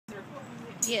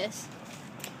Yes.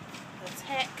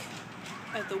 Attack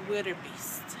of the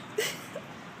wildebeest.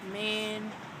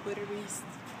 Man, wildebeest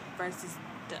versus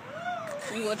duck.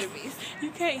 Wildebeest.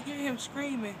 You can't hear him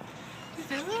screaming. He's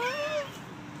like, "Ah."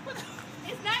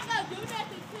 It's not gonna do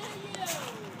nothing to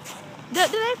you.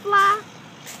 Do they fly?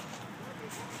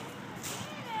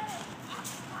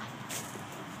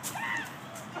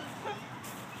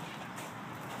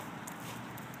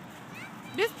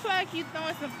 This plug keeps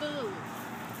throwing some food.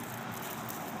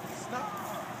 Stop!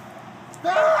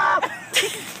 Stop!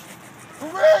 For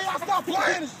real, y'all stop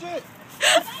playing this shit!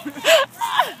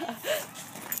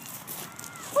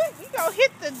 What? You gonna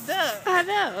hit the duck. I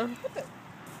know.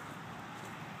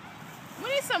 We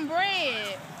need some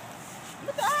bread.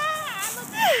 Look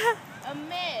at a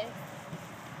mess.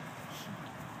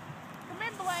 Come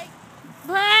here, Blake.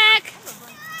 Black.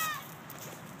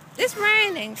 It's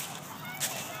raining.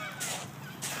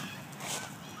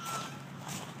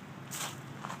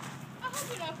 I hope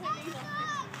you don't put these on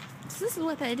pictures. This is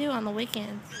what they do on the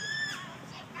weekends.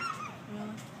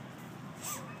 Really?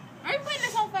 Are you putting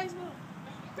this on Facebook?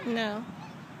 No.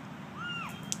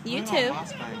 Put it on YouTube.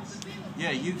 MySpace.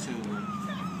 Yeah, YouTube.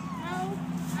 No.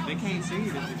 They can't see it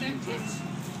if it's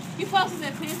YouTube. You posted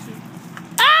that picture.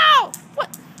 Oh! What?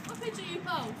 What picture you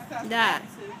post? That.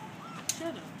 Shut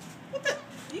up. What the?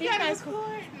 You He's gotta nice.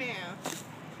 record now.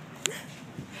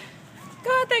 Go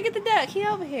out there and get the duck. He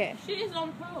over here. She is on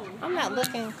the pole. I'm not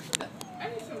looking. I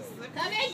need some slip. Come here.